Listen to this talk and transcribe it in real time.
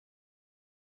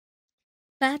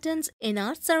Patterns in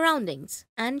our surroundings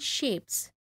and shapes.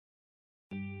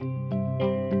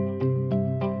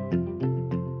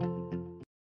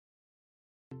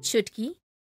 Chutki,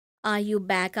 are you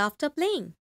back after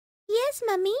playing? Yes,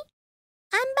 Mummy,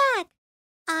 I'm back.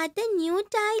 Are the new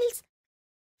tiles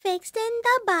fixed in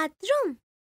the bathroom?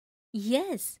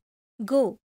 Yes.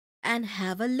 Go and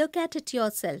have a look at it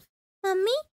yourself.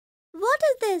 Mummy, what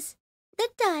is this? The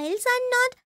tiles are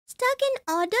not stuck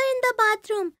in order in the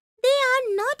bathroom. They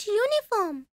are not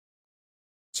uniform.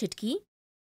 Chutki,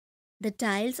 the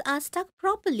tiles are stuck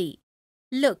properly.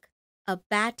 Look, a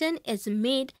pattern is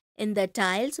made in the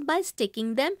tiles by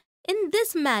sticking them in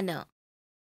this manner.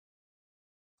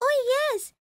 Oh,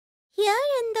 yes. Here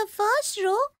in the first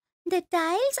row, the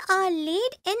tiles are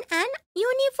laid in an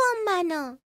uniform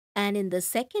manner. And in the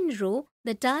second row,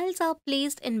 the tiles are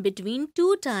placed in between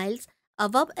two tiles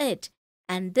above it.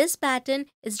 And this pattern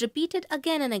is repeated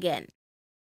again and again.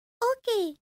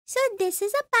 Okay, so this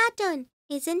is a pattern,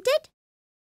 isn't it?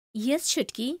 Yes,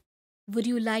 Chutki. Would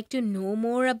you like to know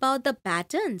more about the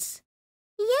patterns?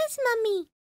 Yes, Mummy.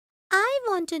 I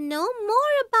want to know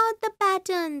more about the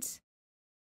patterns.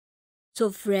 So,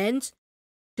 friends,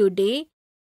 today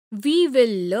we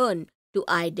will learn to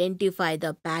identify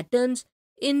the patterns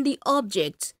in the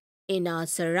objects in our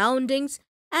surroundings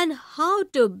and how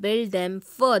to build them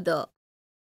further.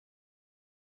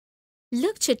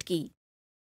 Look, Chutki.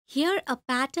 Here a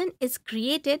pattern is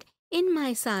created in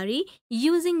my sari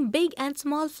using big and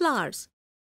small flowers.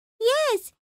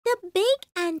 Yes, the big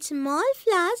and small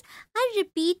flowers are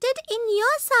repeated in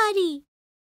your sari.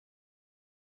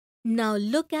 Now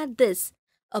look at this.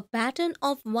 A pattern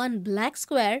of one black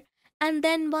square and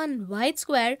then one white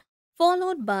square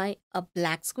followed by a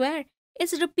black square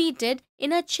is repeated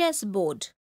in a chessboard.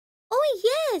 Oh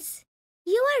yes,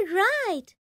 you are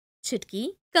right.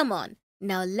 Chutki, come on.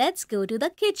 Now let's go to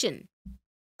the kitchen.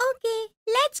 Okay,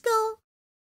 let's go.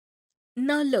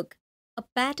 Now look, a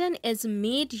pattern is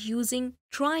made using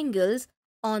triangles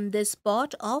on this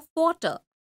pot of water.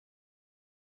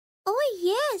 Oh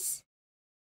yes.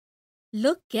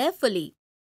 Look carefully.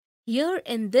 Here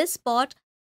in this pot,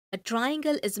 a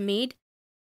triangle is made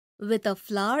with a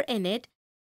flower in it.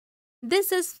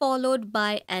 This is followed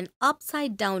by an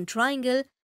upside down triangle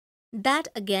that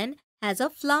again has a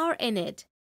flower in it.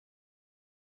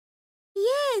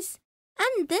 Yes,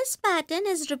 and this pattern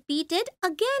is repeated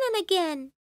again and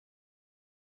again.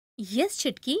 Yes,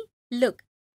 Chutki, look,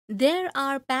 there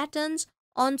are patterns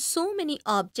on so many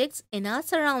objects in our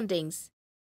surroundings.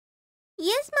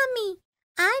 Yes, Mummy,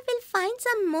 I will find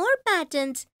some more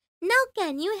patterns. Now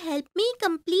can you help me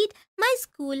complete my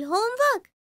school homework?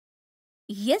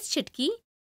 Yes, Chutki.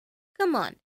 Come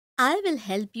on, I will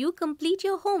help you complete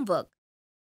your homework.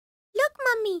 Look,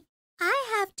 Mummy,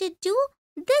 I have to do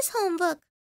this homework.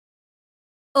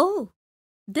 Oh,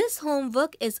 this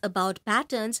homework is about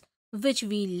patterns which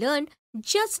we learned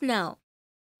just now.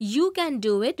 You can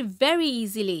do it very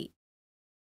easily.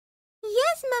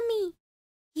 Yes, Mummy.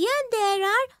 Here there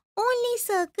are only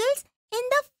circles in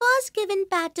the first given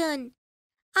pattern.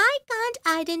 I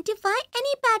can't identify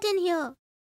any pattern here.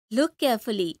 Look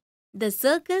carefully. The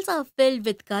circles are filled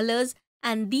with colors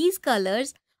and these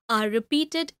colors are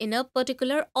repeated in a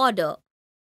particular order.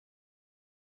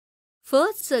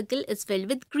 First circle is filled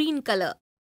with green color.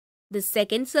 The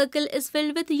second circle is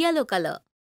filled with yellow color.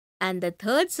 And the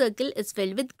third circle is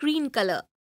filled with green color.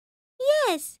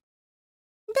 Yes.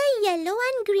 The yellow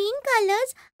and green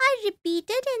colors are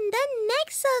repeated in the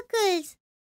next circles.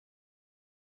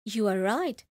 You are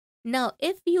right. Now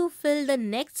if you fill the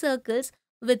next circles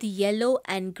with yellow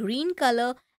and green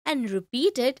color and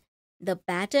repeat it, the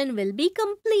pattern will be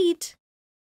complete.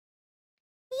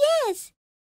 Yes,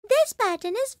 this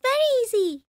pattern is very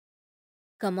easy.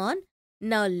 Come on,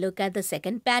 now look at the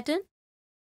second pattern.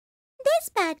 This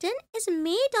pattern is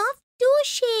made of two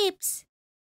shapes.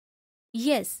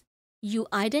 Yes, you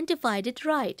identified it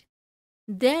right.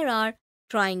 There are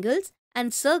triangles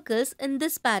and circles in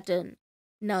this pattern.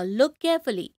 Now look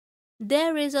carefully.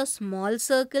 There is a small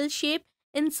circle shape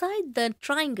inside the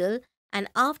triangle and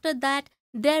after that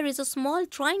there is a small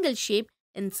triangle shape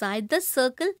inside the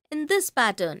circle in this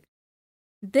pattern.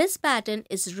 This pattern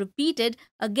is repeated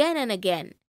again and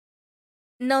again.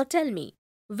 Now tell me,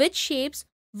 which shapes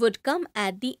would come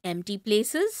at the empty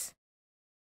places?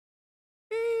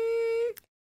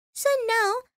 So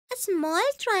now a small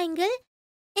triangle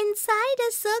inside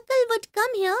a circle would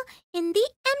come here in the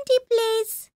empty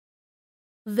place.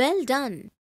 Well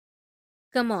done.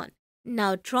 Come on,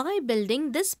 now try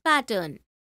building this pattern.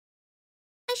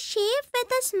 A shape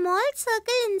with a small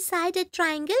circle inside a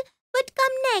triangle would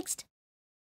come next.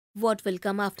 What will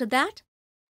come after that?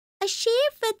 A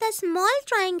shape with a small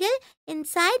triangle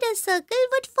inside a circle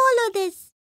would follow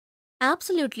this.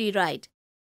 Absolutely right.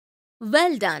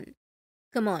 Well done.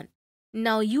 Come on.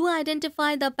 Now you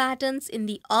identify the patterns in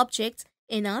the objects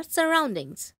in our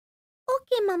surroundings.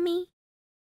 Okay, Mummy.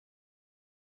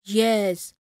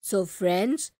 Yes. So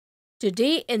friends,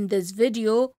 today in this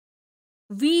video,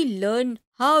 we learn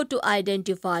how to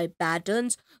identify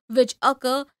patterns which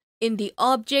occur in the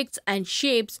objects and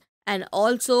shapes and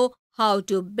also how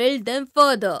to build them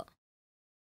further.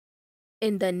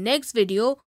 In the next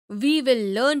video, we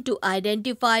will learn to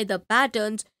identify the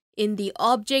patterns in the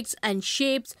objects and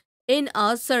shapes in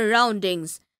our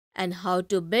surroundings and how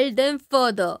to build them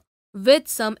further with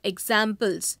some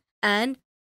examples, and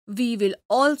we will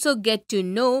also get to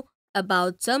know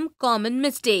about some common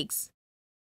mistakes.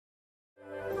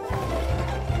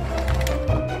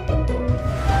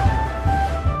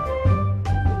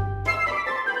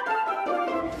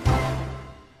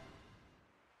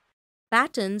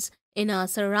 Patterns in our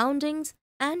surroundings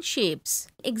and shapes.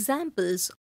 Examples.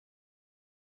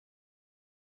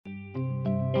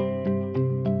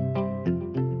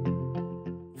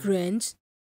 Friends,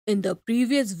 in the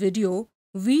previous video,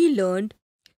 we learned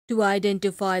to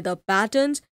identify the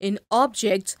patterns in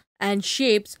objects and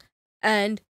shapes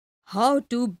and how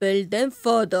to build them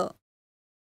further.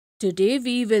 Today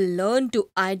we will learn to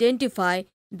identify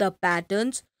the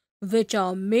patterns which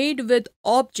are made with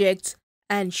objects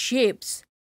and shapes,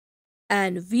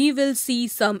 and we will see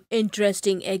some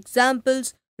interesting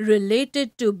examples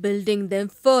related to building them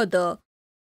further.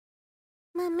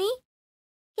 Mummy,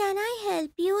 can I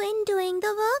help you in doing the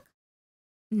work?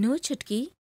 No, Chutki,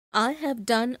 I have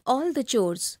done all the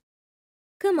chores.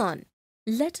 Come on,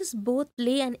 let us both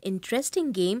play an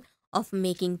interesting game of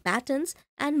making patterns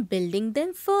and building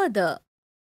them further.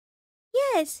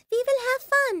 Yes, we will have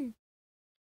fun.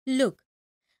 Look,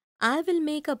 I will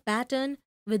make a pattern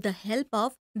with the help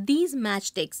of these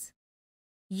matchsticks.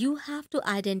 You have to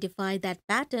identify that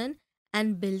pattern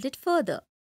and build it further.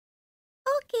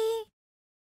 Okay.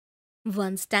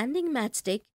 One standing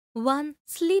matchstick, one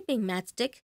sleeping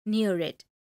matchstick near it.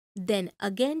 Then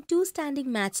again 2 standing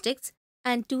matchsticks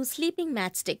and 2 sleeping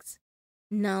matchsticks.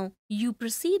 Now you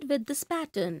proceed with this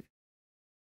pattern.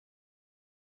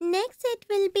 Next it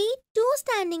will be 2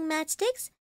 standing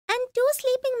matchsticks and 2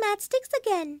 sleeping matchsticks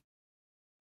again.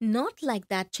 Not like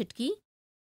that, Chutki.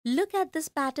 Look at this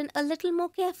pattern a little more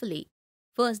carefully.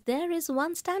 First there is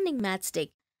one standing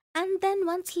matchstick and then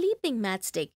one sleeping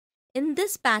matchstick in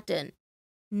this pattern.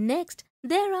 Next,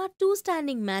 there are 2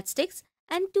 standing matchsticks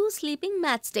and 2 sleeping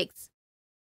matchsticks.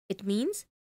 It means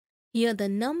here the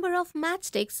number of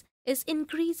matchsticks is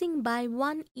increasing by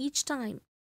 1 each time.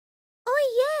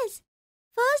 Oh yes,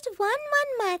 first one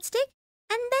matchstick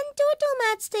and then two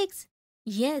matchsticks.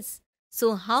 Yes,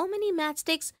 so how many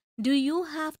matchsticks do you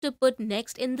have to put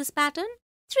next in this pattern?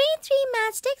 3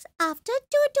 matchsticks after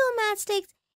two matchsticks.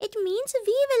 It means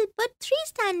we will put 3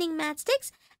 standing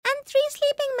matchsticks and 3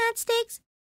 sleeping matchsticks.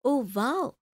 Oh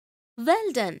wow,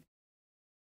 well done.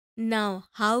 Now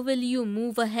how will you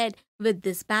move ahead with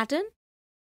this pattern?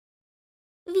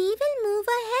 We will move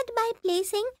ahead by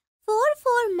placing 4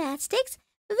 matchsticks,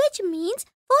 which means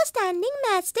 4 standing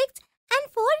matchsticks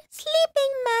and 4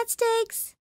 sleeping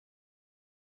matchsticks.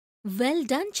 Well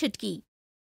done, Chutki.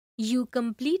 You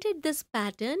completed this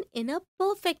pattern in a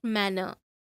perfect manner.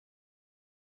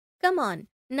 Come on,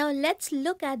 now let's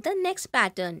look at the next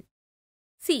pattern.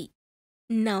 See,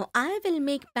 now I will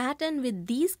make pattern with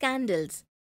these candles.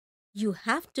 You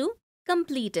have to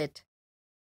complete it.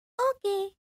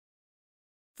 Okay.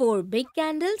 4 big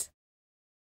candles,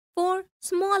 4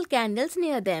 small candles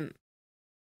near them.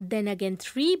 Then again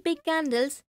 3 big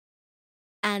candles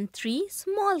and 3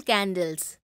 small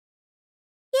candles.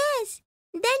 Yes,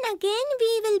 then again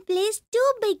we will place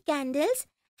 2 big candles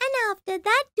and after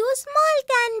that 2 small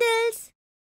candles.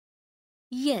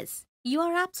 Yes, you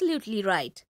are absolutely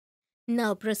right.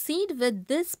 Now proceed with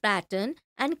this pattern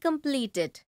and complete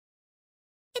it.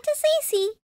 It is easy.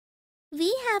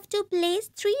 We have to place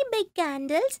 3 big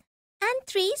candles and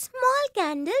 3 small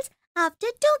candles after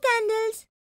 2 candles.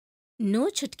 No,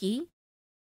 Chutki.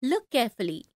 Look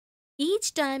carefully.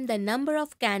 Each time the number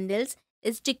of candles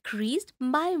is decreased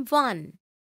by 1.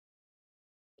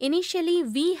 Initially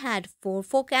we had 4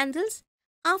 candles,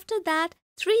 after that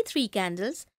 3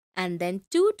 candles and then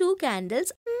 2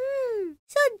 candles.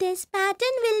 So this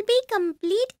pattern will be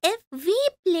complete if we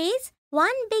place 1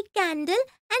 big candle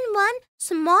and 1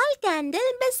 small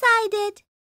candle beside it.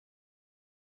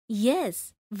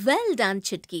 Yes, well done,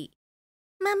 Chutki.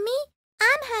 Mummy,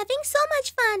 I'm having so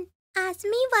much fun. Ask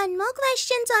me one more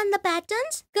questions on the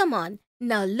patterns. Come on,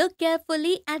 Now look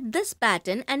carefully at this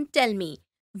pattern and tell me,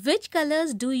 which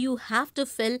colors do you have to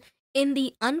fill in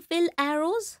the unfilled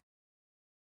arrows?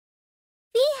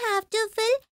 We have to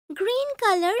fill green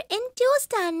color in 2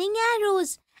 standing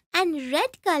arrows and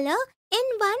red color in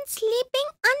 1 sleeping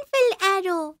unfilled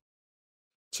arrow.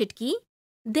 Chutki,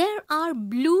 there are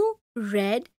blue,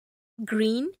 red,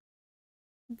 green.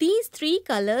 These 3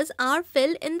 colors are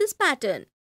filled in this pattern.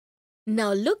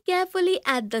 Now look carefully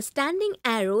at the standing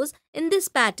arrows in this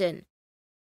pattern.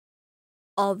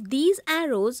 Of these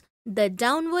arrows, the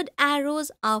downward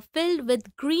arrows are filled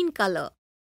with green color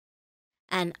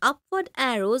and upward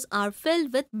arrows are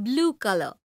filled with blue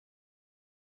color.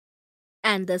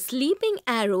 And the sleeping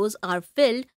arrows are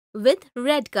filled with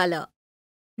red color.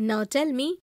 Now tell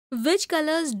me, which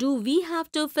colors do we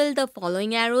have to fill the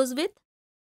following arrows with?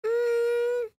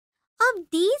 Of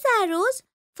these arrows,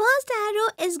 first arrow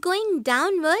is going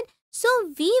downward, so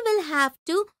we will have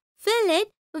to fill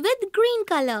it with green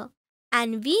color.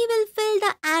 And we will fill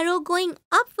the arrow going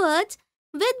upwards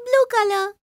with blue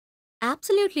color.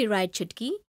 Absolutely right,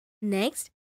 Chutki.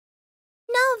 Next.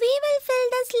 Now we will fill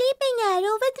the sleeping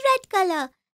arrow with red color.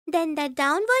 Then the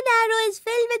downward arrow is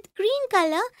filled with green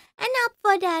color and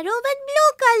upward arrow with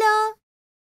blue color.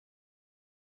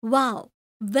 Wow,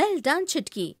 well done,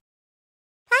 Chutki.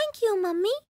 Thank you, Mummy.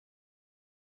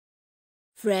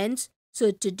 Friends,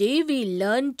 so today we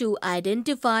learned to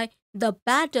identify the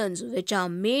patterns which are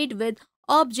made with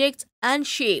objects and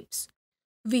shapes.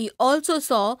 We also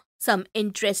saw some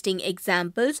interesting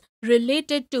examples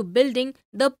related to building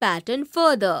the pattern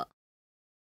further.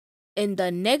 In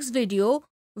the next video,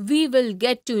 we will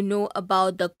get to know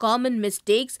about the common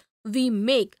mistakes we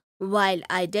make while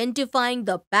identifying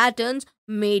the patterns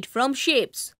made from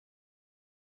shapes.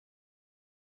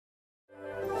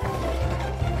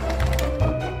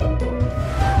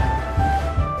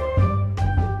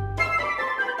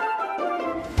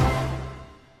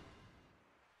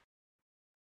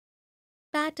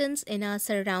 Patterns in our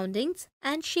surroundings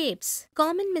and shapes.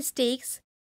 Common mistakes.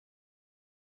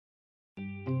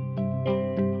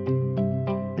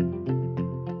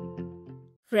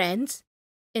 Friends,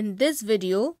 in this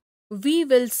video, we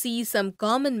will see some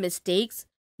common mistakes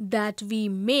that we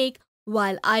make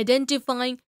while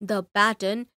identifying the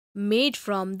pattern made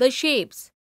from the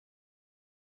shapes.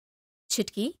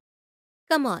 Chutki,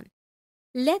 come on,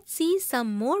 let's see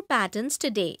some more patterns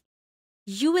today.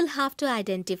 You will have to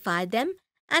identify them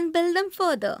and build them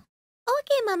further.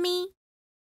 Okay, Mummy.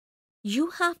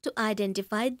 You have to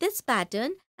identify this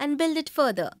pattern and build it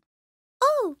further.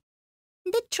 Oh,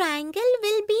 the triangle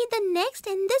will be the next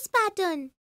in this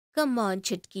pattern. Come on,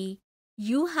 Chutki.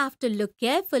 You have to look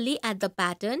carefully at the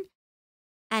pattern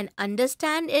and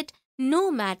understand it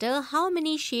no matter how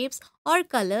many shapes or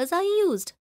colors are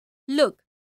used. Look,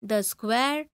 the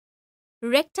square,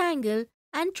 rectangle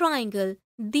and triangle.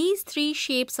 These 3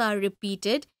 shapes are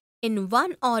repeated in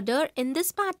one order in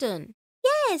this pattern.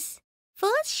 Yes,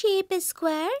 first shape is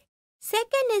square,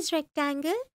 second is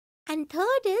rectangle and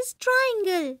third is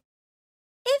triangle.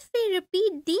 If we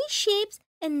repeat these shapes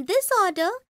in this order,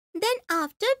 then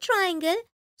after triangle,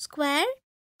 square,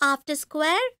 after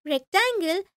square,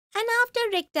 rectangle and after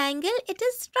rectangle it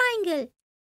is triangle.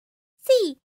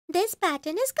 See, this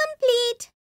pattern is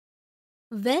complete.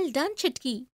 Well done,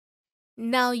 Chutki.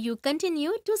 Now you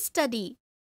continue to study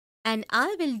and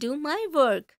I will do my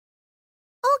work.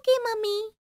 Okay, Mummy.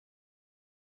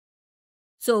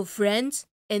 So friends,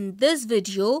 in this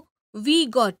video, we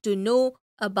got to know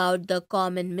about the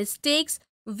common mistakes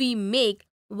we make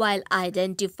while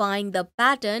identifying the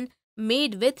pattern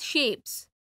made with shapes.